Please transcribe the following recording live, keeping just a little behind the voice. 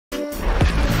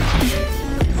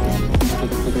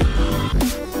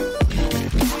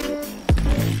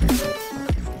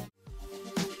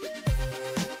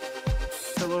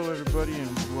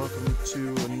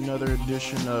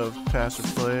edition of Pass or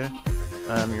Play.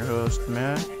 I'm your host,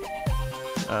 Matt.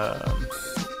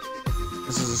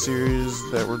 This is a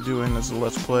series that we're doing as a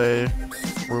Let's Play,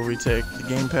 where we take the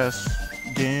Game Pass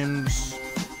games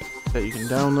that you can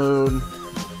download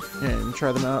and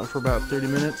try them out for about 30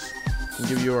 minutes and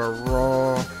give you our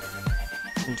raw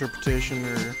interpretation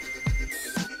or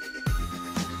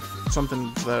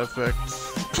something to that effect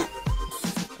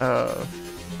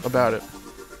about it.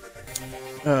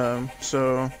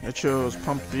 So I chose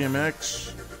Pump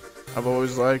BMX. I've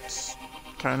always liked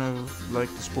kind of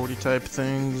like the sporty type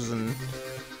things, and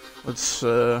let's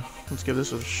give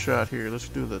this a shot here. Let's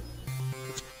do the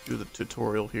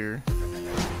tutorial here.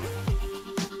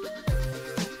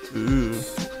 Ooh,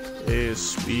 A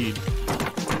is speed.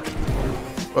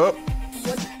 Oh.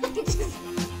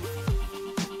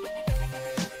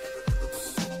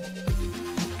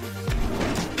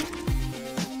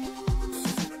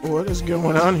 What is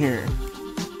going on here?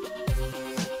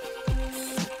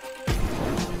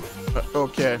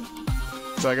 Okay,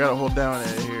 so I gotta hold down A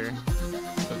here.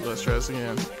 Let's try this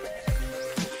again.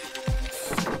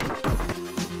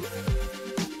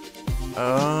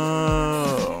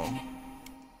 Oh.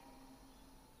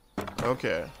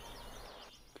 Okay.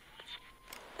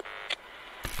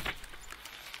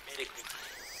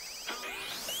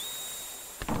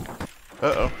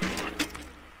 Uh-oh.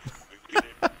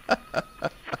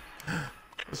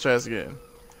 Let's try this again.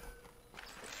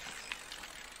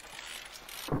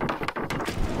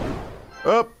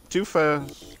 Oh, too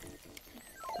fast.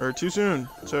 Or too soon.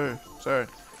 Sorry.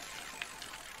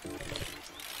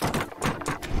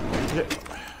 Yeah.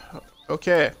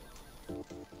 Okay.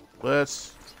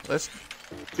 Let's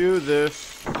do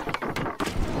this.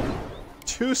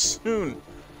 Too soon.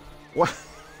 What?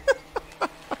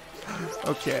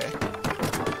 Okay.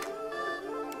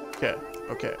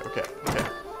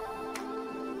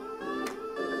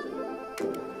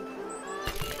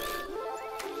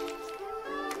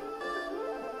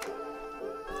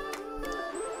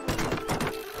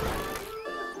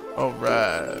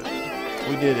 Alright.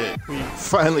 We did it. We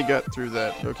finally got through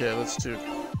that. Okay, let's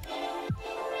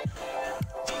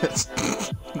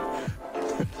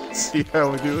see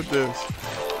how we do with this.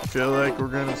 Feel like we're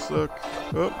gonna suck.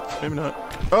 Oh, maybe not.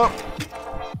 Oh!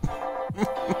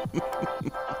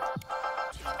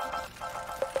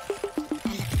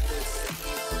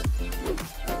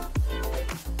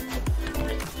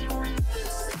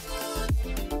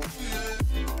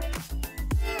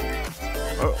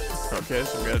 Okay,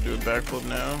 so we gotta do a backflip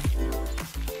now.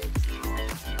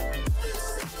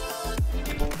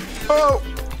 Oh!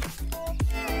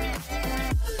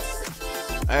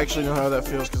 I actually know how that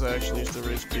feels because I actually used to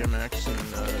race BMX and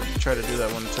try to do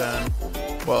that one time.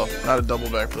 Well, not a double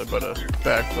backflip, but a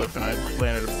backflip, and I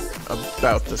landed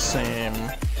about the same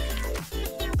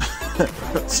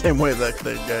same way that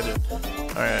guy did.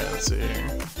 Alright, let's see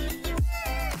here.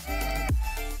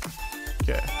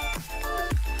 Okay.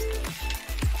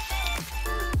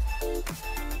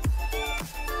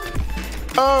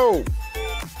 Oh!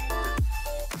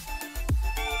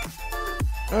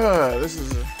 This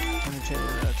is a entertaining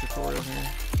tutorial here.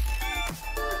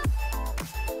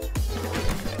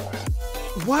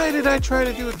 Why did I try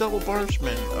to do a double bar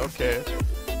spin? Okay.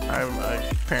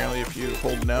 Apparently if you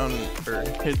hold down or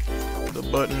hit the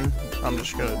button, I'm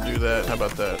just gonna do that. How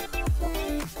about that?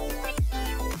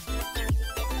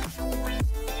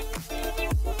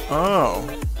 Oh.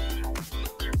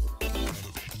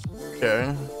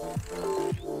 Okay.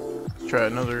 Let's try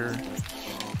another.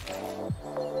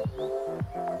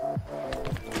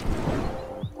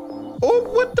 Oh,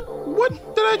 what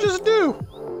did I just do?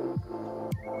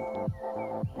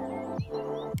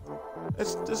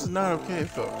 This is not okay,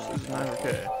 folks. This is not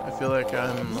okay. I feel like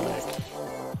I'm like...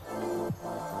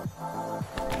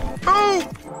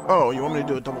 Oh! Oh, you want me to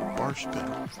do a double bar spin?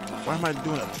 Why am I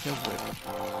doing a tail whip?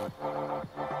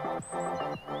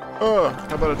 Oh,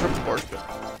 how about a triple bar spin?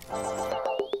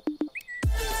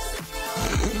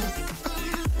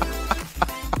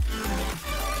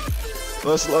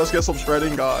 Let's get some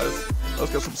shredding, guys.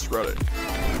 Let's get some shredding.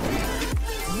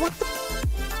 What the?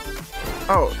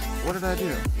 Oh, what did I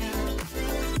do?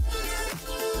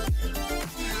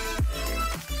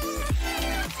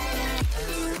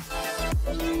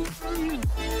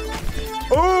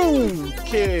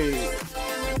 Okay.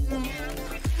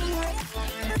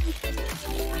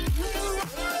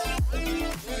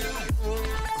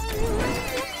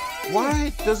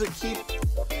 Why does it keep...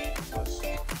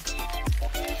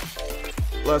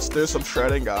 Let's do some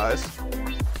shredding, guys.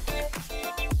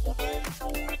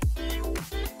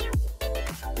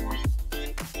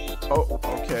 Oh,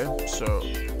 okay, so...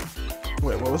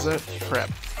 Wait, what was that? Crap.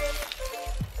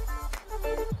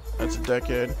 it's a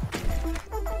decade.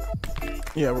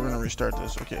 Yeah, we're gonna restart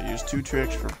this. Okay, use 2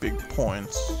 tricks for big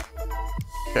points.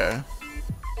 Okay.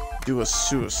 Do a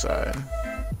suicide.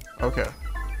 Okay.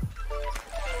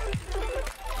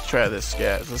 Let's try this,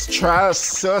 guys. Let's try a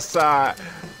suicide.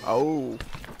 Oh.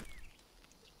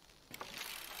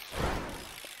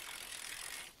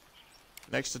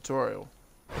 Next tutorial.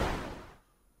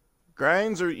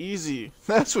 Grinds are easy.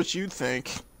 That's what you'd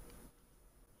think.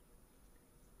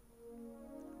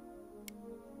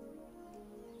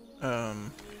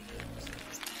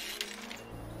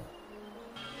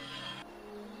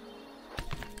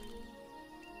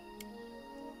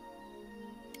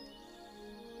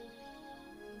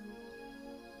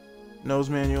 Nose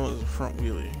manual is a front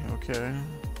wheelie, okay.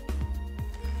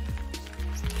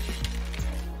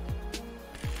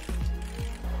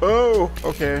 Oh,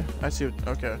 okay. I see what,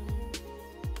 okay.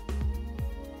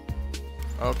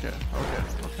 Okay.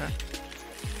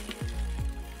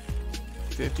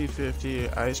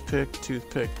 50-50, ice pick,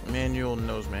 toothpick, manual,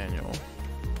 nose manual.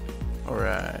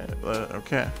 Alright,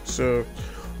 okay. So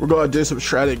we're gonna do some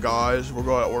shredding, guys. We're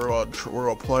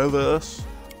gonna play this.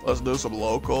 Let's do some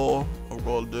local. We're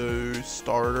gonna do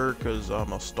starter because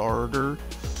I'm a starter.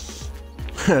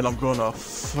 And I'm gonna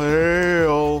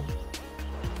fail.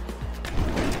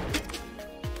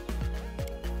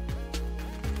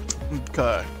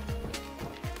 Okay.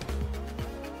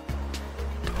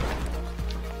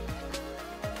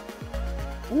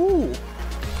 Ooh.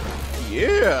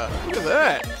 Yeah, look at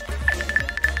that.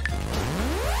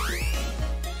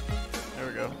 There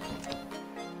we go.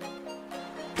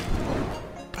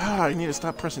 Ah, I need to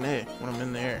stop pressing A when I'm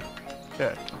in the air.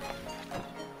 Okay.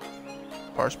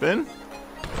 Bar spin.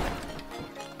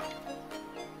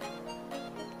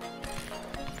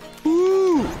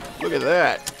 Ooh, look at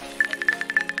that.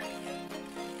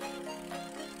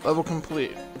 Level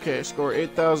complete. Okay, score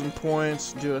 8,000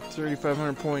 points, do a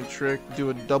 3,500 point trick, do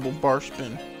a double bar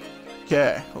spin.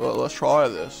 Okay, well, let's try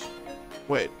this.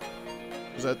 Wait,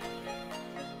 is that...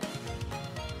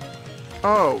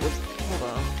 Oh, hold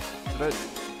on. Did I...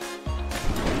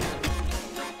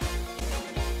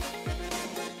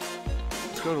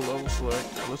 Let's go to level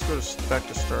select. Let's go to back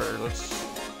to starter. Let's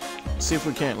see if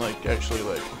we can't, like, actually,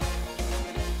 like...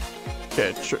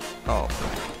 Okay, oh,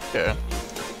 okay.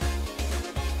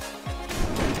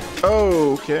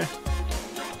 Oh, okay.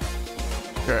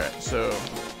 Alright, so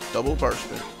double bar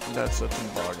spin. That's a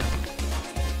toboggan.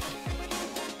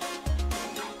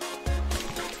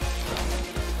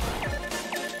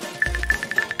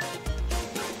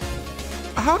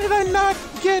 How did I not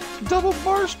get double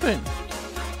bar spin?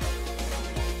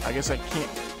 I guess I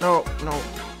can't. No.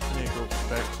 I need to go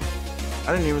back to.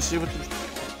 I didn't even see what the.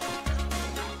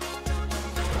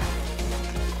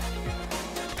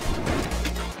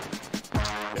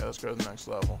 Let's go to the next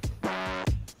level.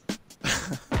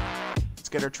 Let's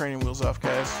get our training wheels off,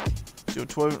 guys. Do a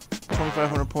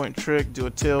 2,500 point trick, do a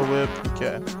tail whip.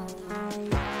 Okay.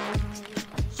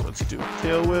 So let's do a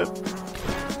tail whip.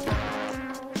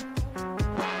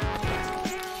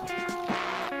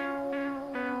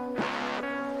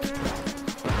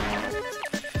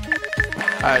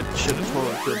 I should have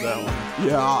totally killed that one.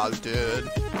 Yeah, I did.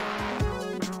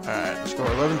 Alright, score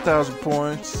 11,000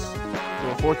 points. Do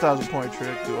a 4,000 point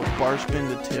trick, do a bar spin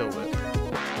to tail whip.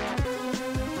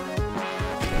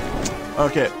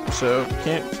 Okay, so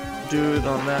can't do it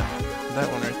on that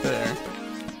one right there.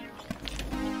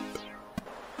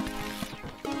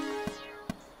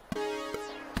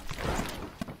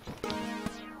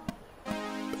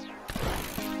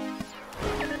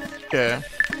 Okay,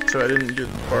 so I didn't do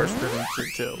the bar spin to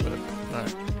tail whip.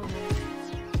 Alright.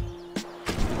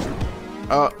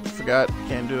 Oh, forgot,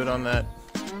 can't do it on that.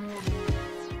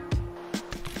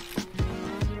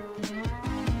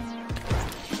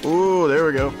 Ooh, there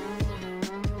we go.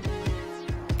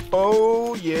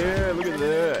 Oh, yeah, look at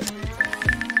that.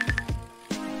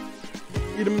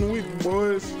 Get him in the week,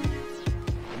 boys.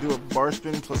 Do a bar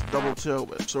spin plus double tail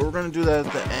whip. So we're going to do that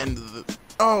at the end of the...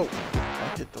 Oh,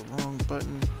 I hit the wrong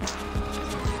button.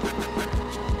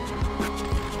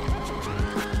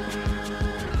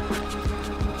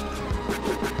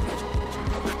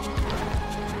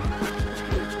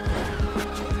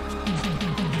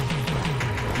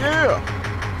 Yeah!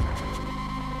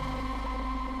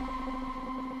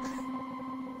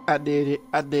 I did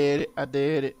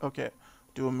it. Okay.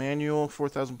 Do a manual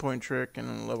 4,000 point trick and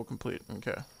then level complete.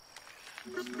 Okay.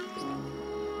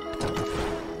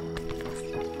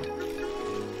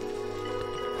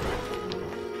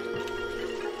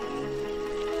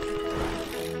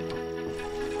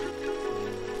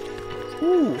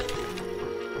 Ooh.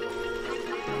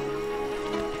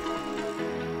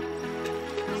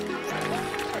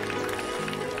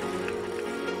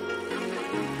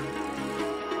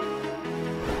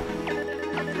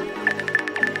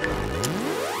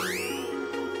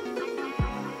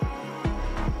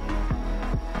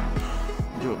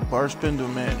 Bar spin to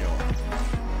manual.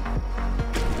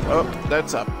 Oh,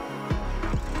 that's up.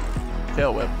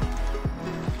 Tail whip.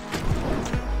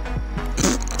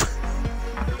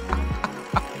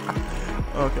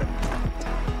 Okay.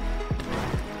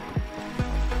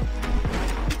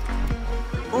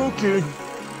 Okay.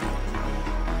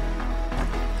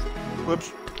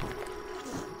 Whoops.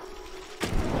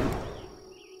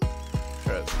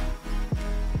 Try this.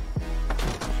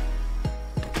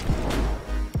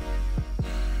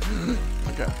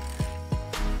 Okay.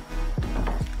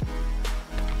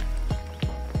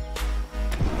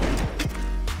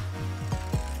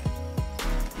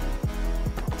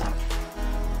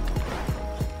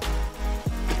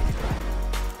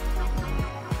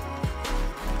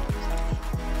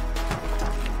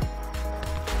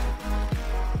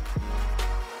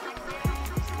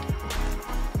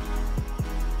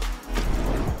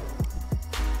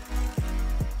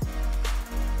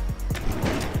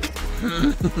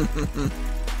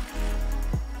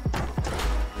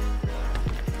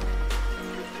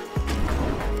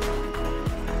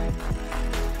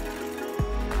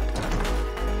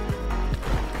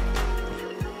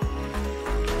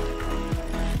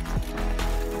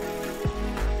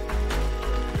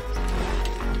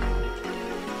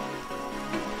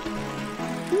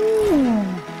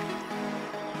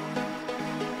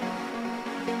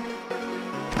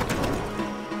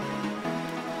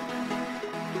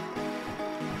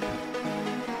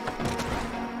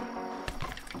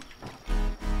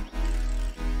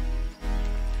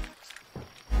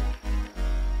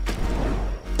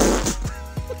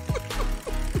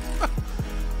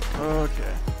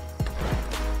 Okay.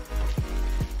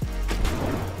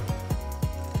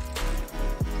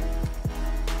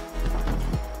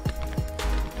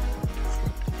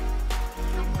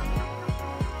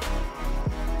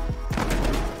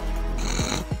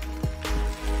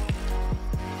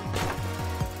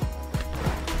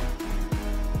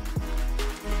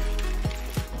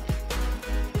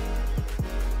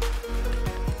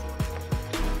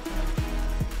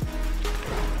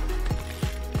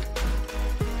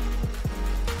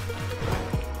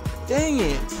 Dang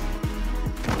it!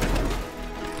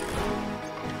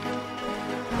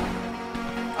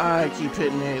 I keep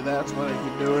hitting A, that's what I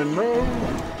keep doing. No!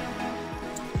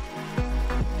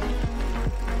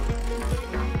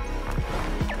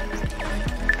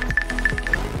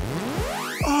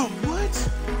 Oh, what?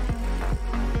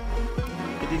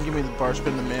 It didn't give me the bar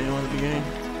spin the manual in the beginning.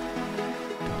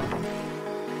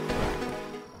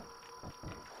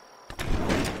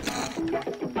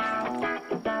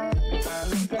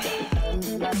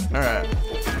 Alright.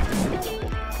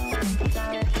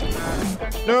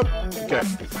 Nope. Okay.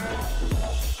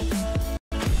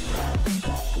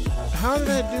 How did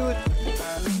I do it?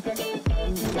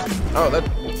 Oh,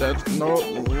 that's nope.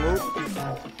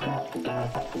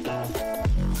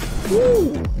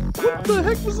 Woo! What the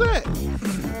heck was that?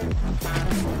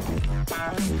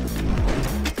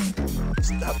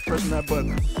 Stop pressing that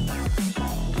button.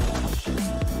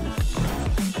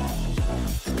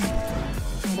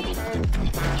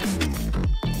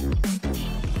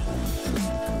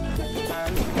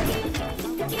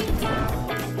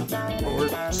 Or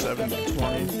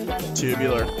 720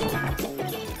 tubular.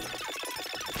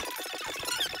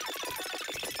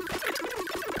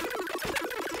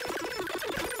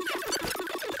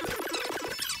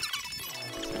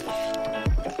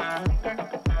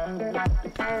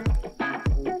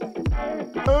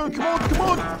 Oh, come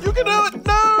on, you can do it!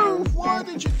 No! Why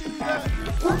did you do that?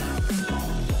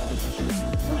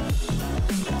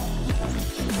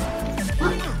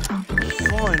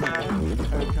 Fine.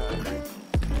 Okay.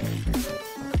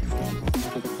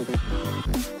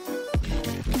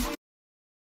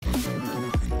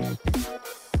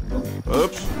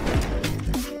 Oops.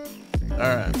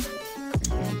 Alright.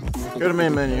 Go to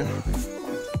main menu.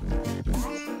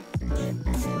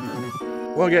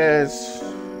 Well, guys,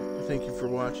 thank you for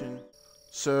watching.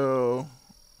 So,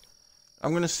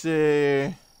 I'm gonna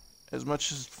say, as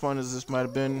much as fun as this might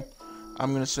have been,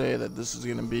 I'm gonna say that this is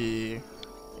gonna be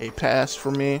a pass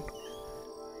for me.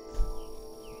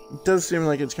 It does seem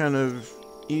like it's kind of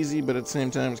easy, but at the same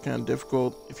time it's kind of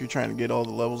difficult if you're trying to get all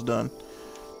the levels done.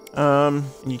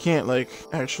 You can't like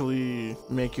actually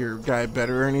make your guy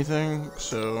better or anything,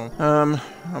 so I'm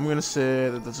gonna say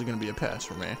that this is gonna be a pass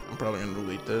for me. I'm probably gonna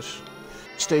delete this.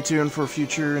 Stay tuned for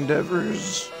future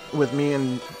endeavors with me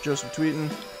and Joseph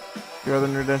Tweetin, your other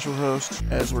Nerdential host,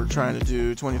 as we're trying to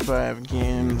do 25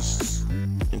 games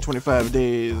in 25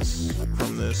 days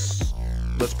from this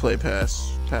Let's Play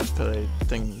pass play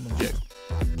thing,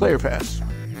 player pass.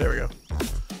 There we go.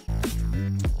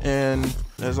 And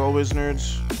as always,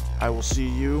 nerds, I will see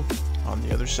you on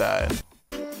the other side.